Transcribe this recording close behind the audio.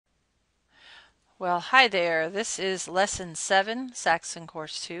Well, hi there. This is Lesson 7, Saxon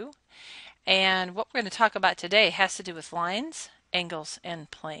Course 2. And what we're going to talk about today has to do with lines, angles,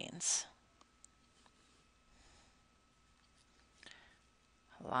 and planes.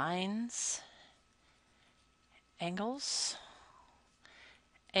 Lines, angles,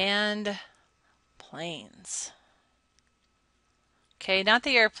 and planes. Okay, not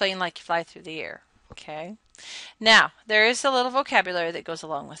the airplane like you fly through the air. Okay. Now, there is a little vocabulary that goes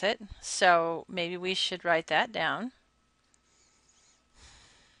along with it, so maybe we should write that down.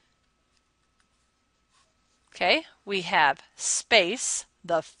 Okay, we have space,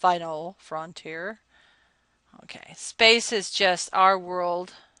 the final frontier. Okay, space is just our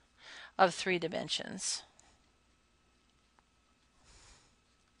world of 3 dimensions.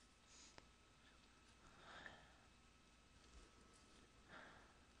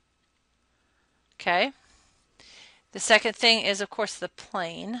 Okay, the second thing is, of course, the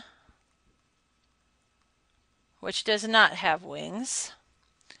plane, which does not have wings.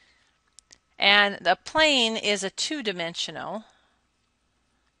 And the plane is a 2-dimensional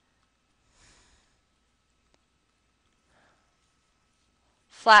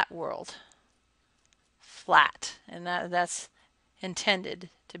flat world. Flat, and that's intended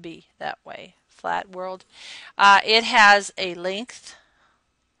to be that way. Flat world. It has a length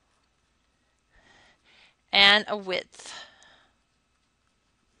and a width.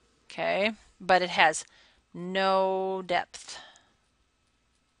 Okay, but it has no depth.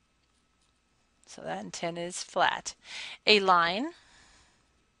 So that antenna is flat. A line.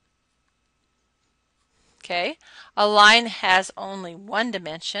 Okay, a line has only 1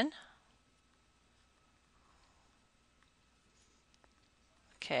 dimension.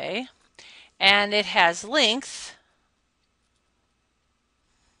 Okay, and it has length,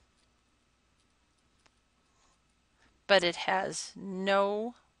 but it has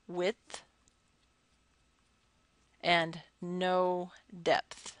no width and no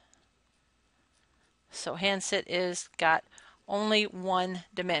depth. So hence it is got only 1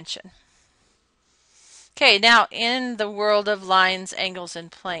 dimension. Okay, now in the world of lines, angles, and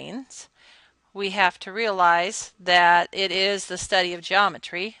planes, we have to realize that it is the study of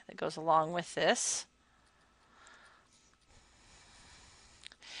geometry that goes along with this.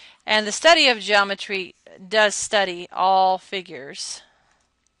 And the study of geometry does study all figures.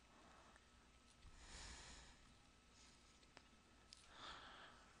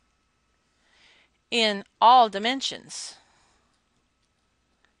 In all dimensions.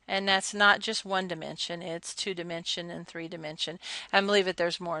 And that's not just 1 dimension, it's 2 dimension and 3 dimension. And believe it,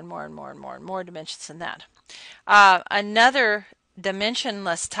 there's more and more and more and more and more dimensions than that. Another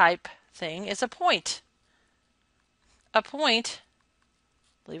dimensionless type thing is a point. A point,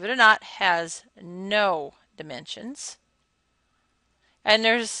 believe it or not, has no dimensions. And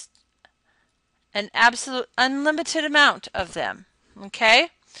there's an absolute unlimited amount of them. Okay?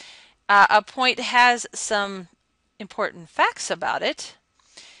 A point has some important facts about it.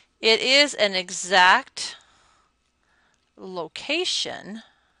 It is an exact location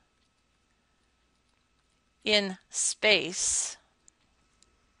in space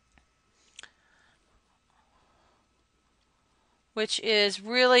which is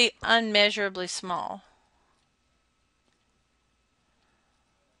really unmeasurably small.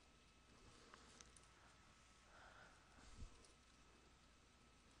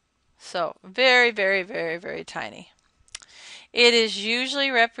 So very, very, very, very tiny. It is usually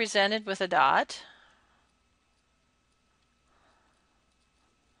represented with a dot.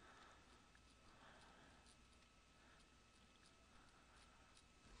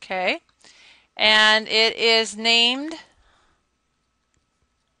 Okay. And it is named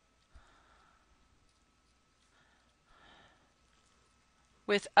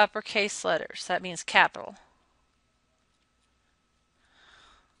with uppercase letters. That means capital.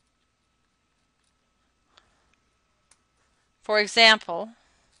 For example,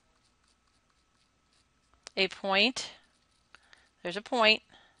 a point, there's a point,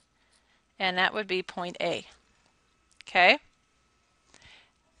 and that would be point A. Okay?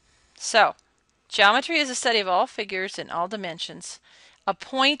 So, geometry is a study of all figures in all dimensions. A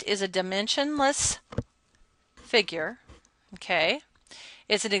point is a dimensionless figure. Okay?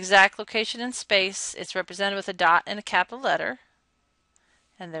 It's an exact location in space. It's represented with a dot and a capital letter.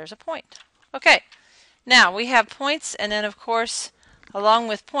 And there's a point. Okay. Now, we have points, and then, of course, along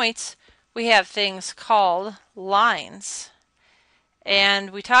with points, we have things called lines.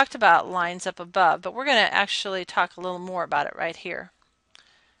 And we talked about lines up above, but we're going to actually talk a little more about it right here.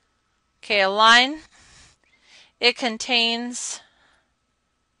 Okay, a line, it contains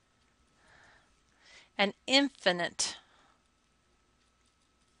an infinite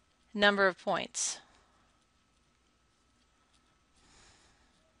number of points.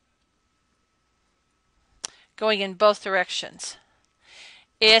 Going in both directions.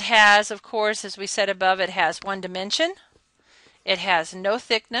 It has, of course, as we said above, it has one dimension. It has no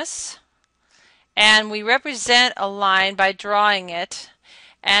thickness. And we represent a line by drawing it.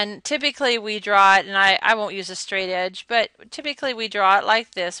 And typically we draw it, and I won't use a straight edge, but typically we draw it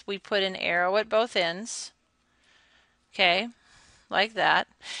like this. We put an arrow at both ends. Okay, like that.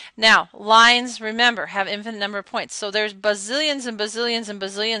 Now, lines, remember, have infinite number of points. So there's bazillions and bazillions and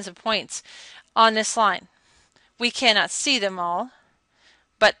bazillions of points on this line. We cannot see them all,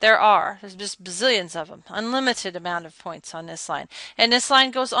 but there's just bazillions of them, unlimited amount of points on this line. And this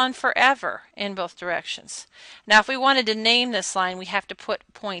line goes on forever in both directions. Now, if we wanted to name this line, we have to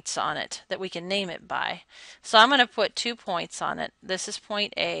put points on it that we can name it by. So I'm going to put 2 points on it. This is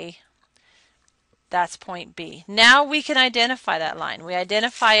point A. That's point B. Now we can identify that line. We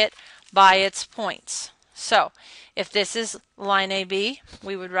identify it by its points. So if this is line AB,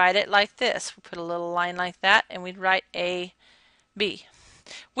 we would write it like this. We put a little line like that, and we'd write AB.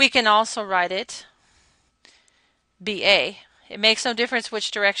 We can also write it BA. It makes no difference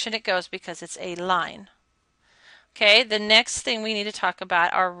which direction it goes because it's a line. Okay, the next thing we need to talk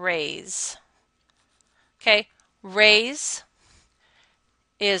about are rays. Okay, rays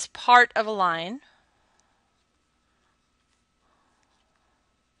is part of a line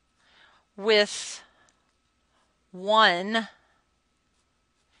with one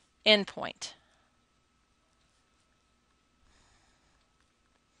endpoint.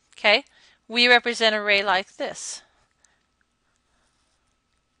 Okay, we represent a ray like this.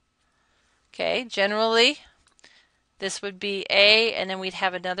 Okay, generally this would be A, and then we'd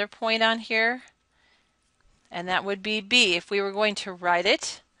have another point on here, and that would be B. If we were going to write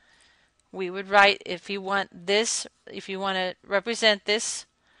it, we would write, if you want to represent this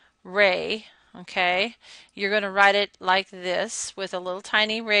ray, okay, you're going to write it like this with a little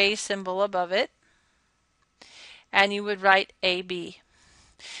tiny ray symbol above it, and you would write AB,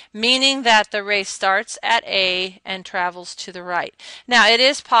 meaning that the ray starts at A and travels to the right. Now, it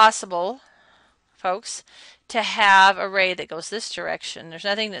is possible, folks, to have a ray that goes this direction. There's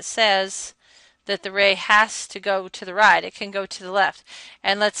nothing that says that the ray has to go to the right. It can go to the left.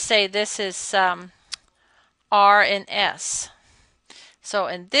 And let's say this is R and S. So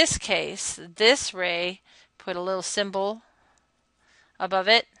in this case, this ray, put a little symbol above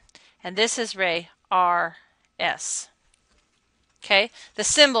it, and this is ray RS. Okay, the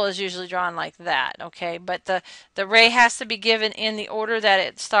symbol is usually drawn like that, okay, but the ray has to be given in the order that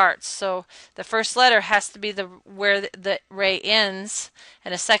it starts. So the first letter has to be where the ray ends,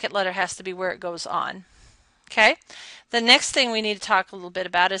 and the second letter has to be where it goes on. Okay, the next thing we need to talk a little bit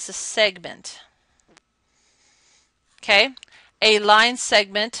about is a segment. Okay, a line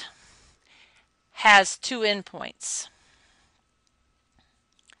segment has 2 endpoints,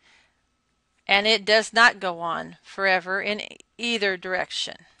 and it does not go on forever in either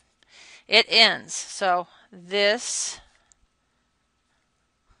direction. It ends. So that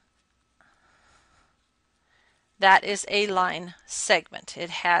is a line segment. It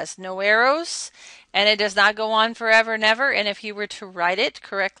has no arrows, and it does not go on forever and ever. And if you were to write it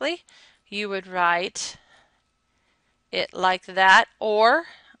correctly, you would write it like that, or,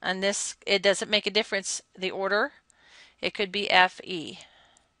 and this, it doesn't make a difference, the order. It could be FE,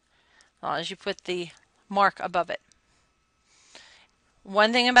 as long as you put the mark above it.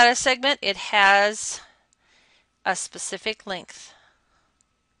 One thing about a segment, it has a specific length.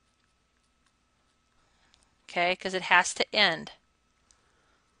 Okay, because it has to end.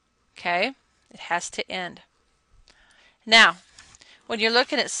 Okay, it has to end. Now, when you're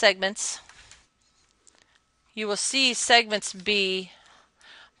looking at segments, you will see segments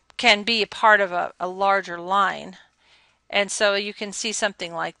can be a part of a larger line. And so you can see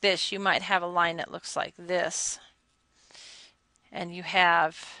something like this. You might have a line that looks like this. And you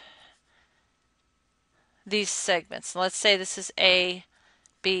have these segments. Let's say this is A,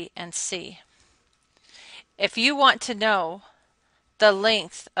 B, and C. If you want to know the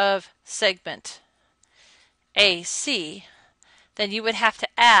length of segment AC, then you would have to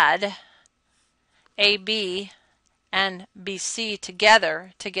add AB and BC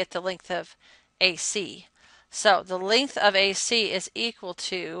together to get the length of AC. So the length of AC is equal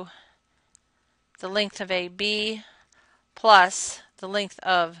to the length of AB plus the length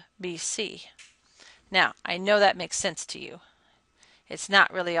of BC. Now, I know that makes sense to you. It's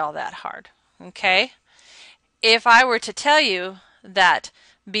not really all that hard. Okay? If I were to tell you that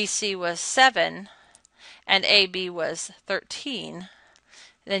BC was 7 and AB was 13,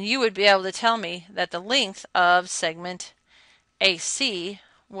 then you would be able to tell me that the length of segment AC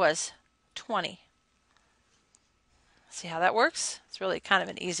was 20. See how that works? It's really kind of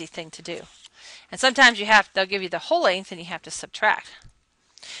an easy thing to do. And sometimes they'll give you the whole length and you have to subtract.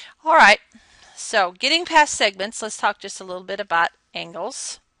 All right, so getting past segments, let's talk just a little bit about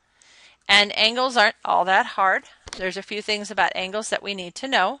angles. And angles aren't all that hard. There's a few things about angles that we need to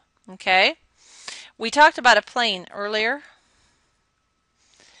know. Okay, we talked about a plane earlier.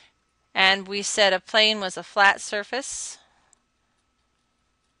 And we said a plane was a flat surface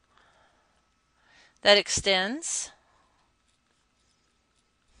that extends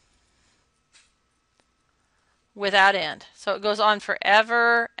without end. So it goes on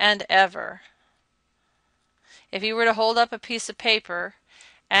forever and ever. If you were to hold up a piece of paper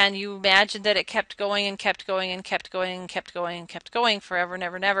and you imagined that it kept going and kept going and kept going and kept going and kept going forever and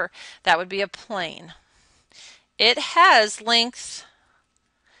ever and ever, that would be a plane. It has length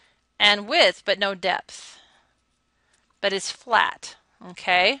and width, but no depth. But it's flat.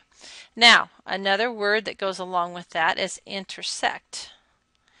 Okay? Now, another word that goes along with that is intersect.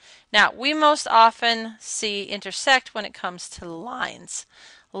 Now, we most often see intersect when it comes to lines.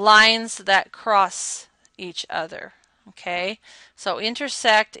 Lines that cross each other. Okay? So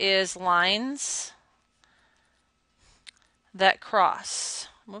intersect is lines that cross.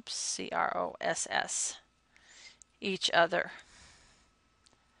 Whoops, C-R-O-S-S. Each other.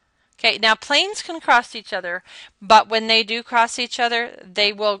 Okay, now planes can cross each other, but when they do cross each other,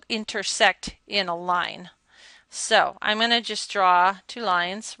 they will intersect in a line. So I'm going to just draw two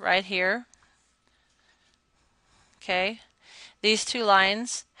lines right here. Okay, these two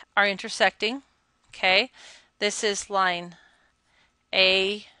lines are intersecting. Okay, this is line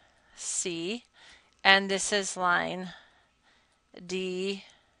AC, and this is line DB.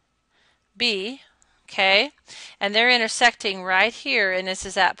 Okay, and they're intersecting right here, and this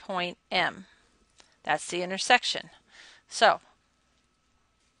is at point M. That's the intersection. So,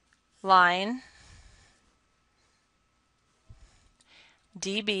 line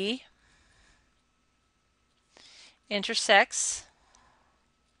DB intersects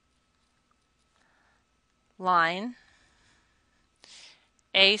line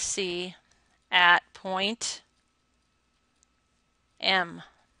AC at point M.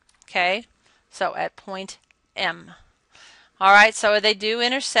 Okay? So at point M. All right, so they do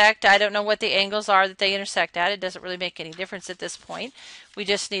intersect. I don't know what the angles are that they intersect at. It doesn't really make any difference at this point. We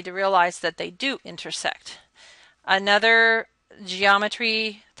just need to realize that they do intersect. Another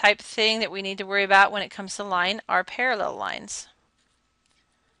geometry type thing that we need to worry about when it comes to line are parallel lines.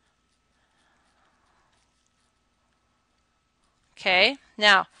 Okay,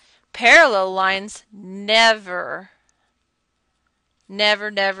 now parallel lines never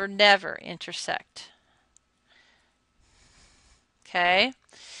intersect. Okay,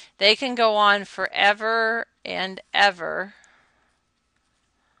 they can go on forever and ever,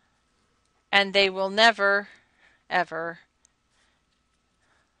 and they will never ever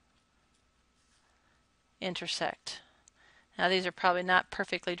intersect. Now these are probably not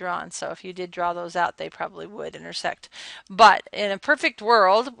perfectly drawn, so if you did draw those out, they probably would intersect. But in a perfect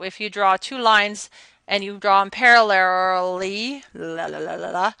world, if you draw two lines and you draw them parallelly,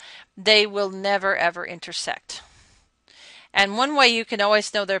 they will never ever intersect. And one way you can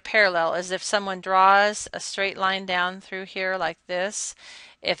always know they're parallel is if someone draws a straight line down through here like this.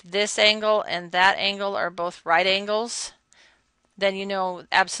 If this angle and that angle are both right angles, then you know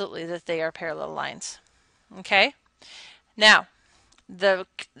absolutely that they are parallel lines. Okay? Now, the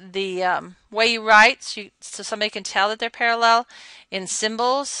way you write, so somebody can tell that they're parallel, in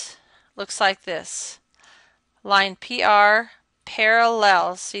symbols, looks like this. Line PR,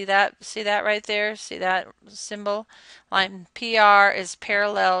 parallel. See that right there? See that symbol? Line PR is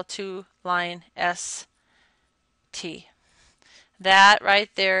parallel to line ST. That right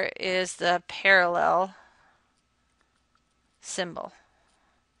there is the parallel symbol.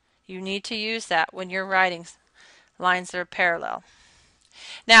 You need to use that when you're writing lines that are parallel.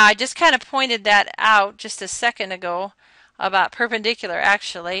 Now, I just kind of pointed that out just a second ago about perpendicular,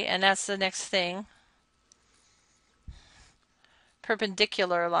 actually, and that's the next thing.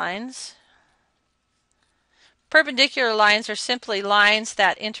 Perpendicular lines. Perpendicular lines are simply lines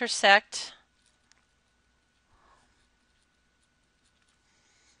that intersect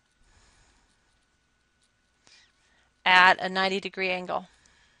at a 90-degree angle.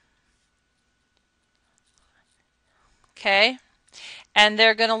 Okay? And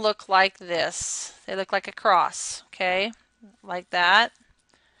they're going to look like this. They look like a cross, okay? Like that.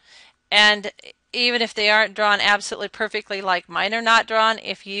 And even if they aren't drawn absolutely perfectly like mine are not drawn,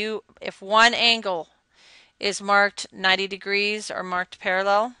 if one angle is marked 90 degrees or marked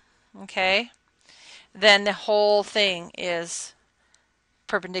parallel, okay, then the whole thing is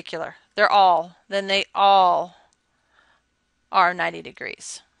perpendicular. Then they all are 90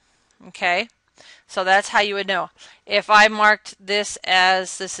 degrees. Okay? So that's how you would know. If I marked this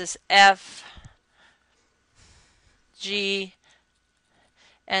as, this is F, G,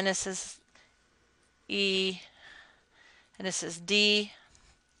 and this is E, and this is D,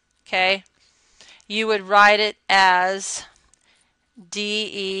 okay? You would write it as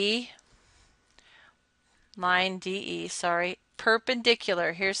DE, line DE, sorry,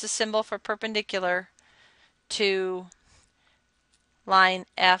 perpendicular. Here's the symbol for perpendicular to line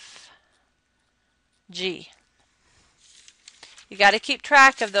FG. You got to keep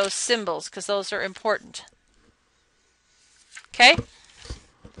track of those symbols because those are important. Okay?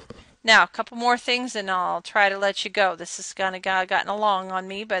 Now, a couple more things and I'll try to let you go. This has kind of gotten along on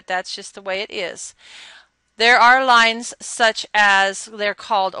me, but that's just the way it is. There are lines such as, they're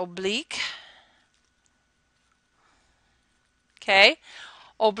called oblique. Okay?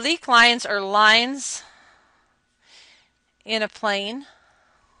 Oblique lines are lines in a plane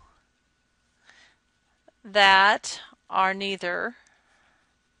that are neither,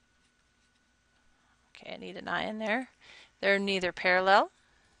 okay, I need an I in there, they're neither parallel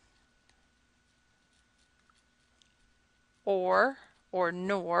or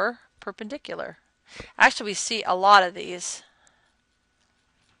nor perpendicular. Actually, we see a lot of these.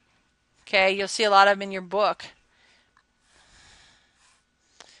 Okay, you'll see a lot of them in your book.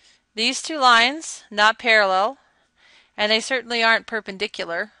 These two lines, not parallel, and they certainly aren't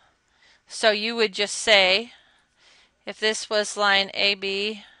perpendicular. So you would just say, if this was line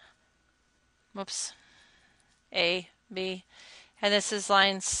AB, whoops, AB, and this is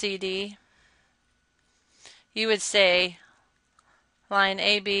line CD, you would say line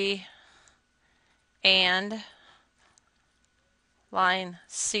AB and line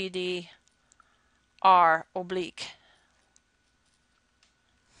CD are oblique.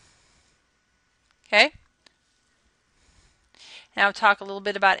 Okay? Now I'll talk a little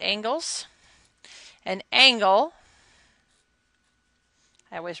bit about angles. An angle,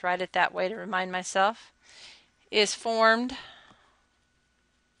 I always write it that way to remind myself, is formed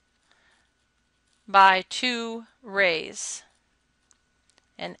by two rays.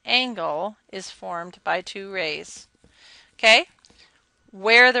 An angle is formed by two rays. Okay?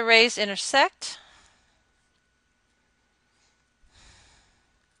 Where the rays intersect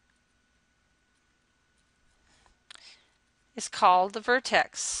is called the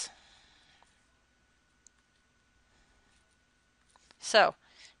vertex. So,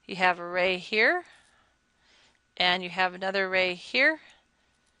 you have a ray here, and you have another ray here.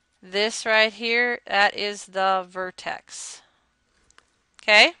 This right here, that is the vertex.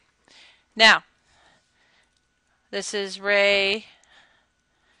 Okay? Now, this is ray,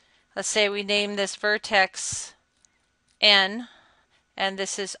 let's say we name this vertex N, and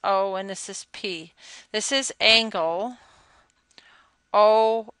this is O, and this is P. This is angle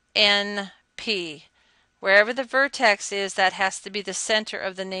ONP. Wherever the vertex is, that has to be the center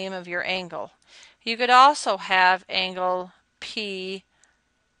of the name of your angle. You could also have angle PNO,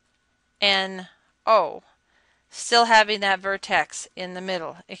 still having that vertex in the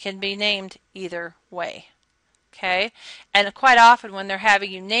middle. It can be named either way. Okay? And quite often when they're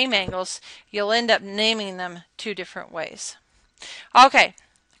having you name angles, you'll end up naming them two different ways. Okay,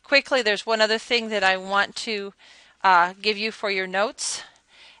 quickly, there's one other thing that I want to give you for your notes,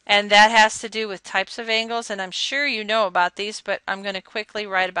 and that has to do with types of angles, and I'm sure you know about these, but I'm going to quickly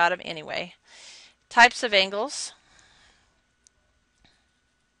write about them anyway. Types of angles.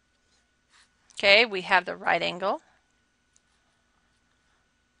 Okay, we have the right angle,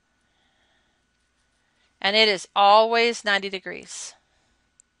 and it is always 90 degrees.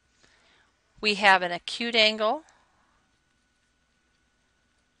 We have an acute angle,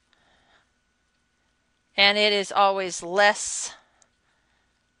 and it is always less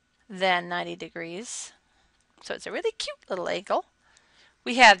than 90 degrees. So it's a really cute little angle.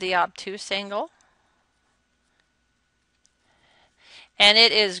 We have the obtuse angle, and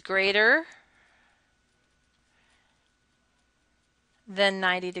it is greater than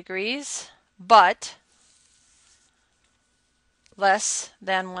 90 degrees, but less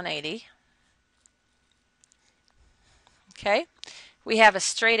than 180. Okay, we have a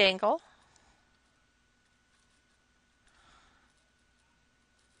straight angle,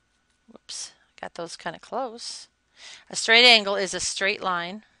 whoops, got those kind of close. A straight angle is a straight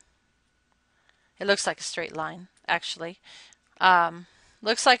line. It looks like a straight line, actually.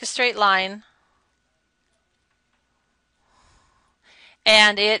 Looks like a straight line,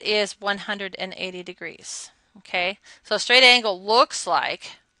 and it is 180 degrees. Okay, so a straight angle looks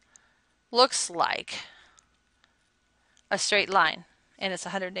like a straight line, and it's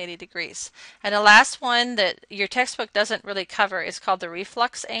 180 degrees. And the last one that your textbook doesn't really cover is called the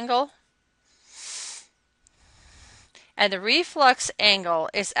reflux angle. And the reflux angle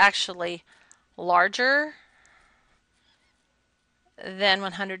is actually larger than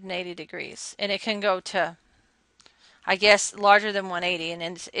 180 degrees. And it can go to, I guess, larger than 180,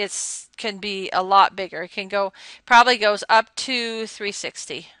 and it's can be a lot bigger. It can go, probably goes up to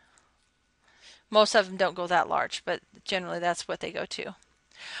 360. Most of them don't go that large, but generally that's what they go to.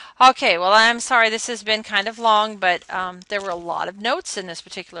 Okay, well, I'm sorry this has been kind of long, but there were a lot of notes in this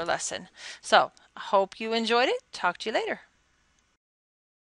particular lesson. So, I hope you enjoyed it. Talk to you later.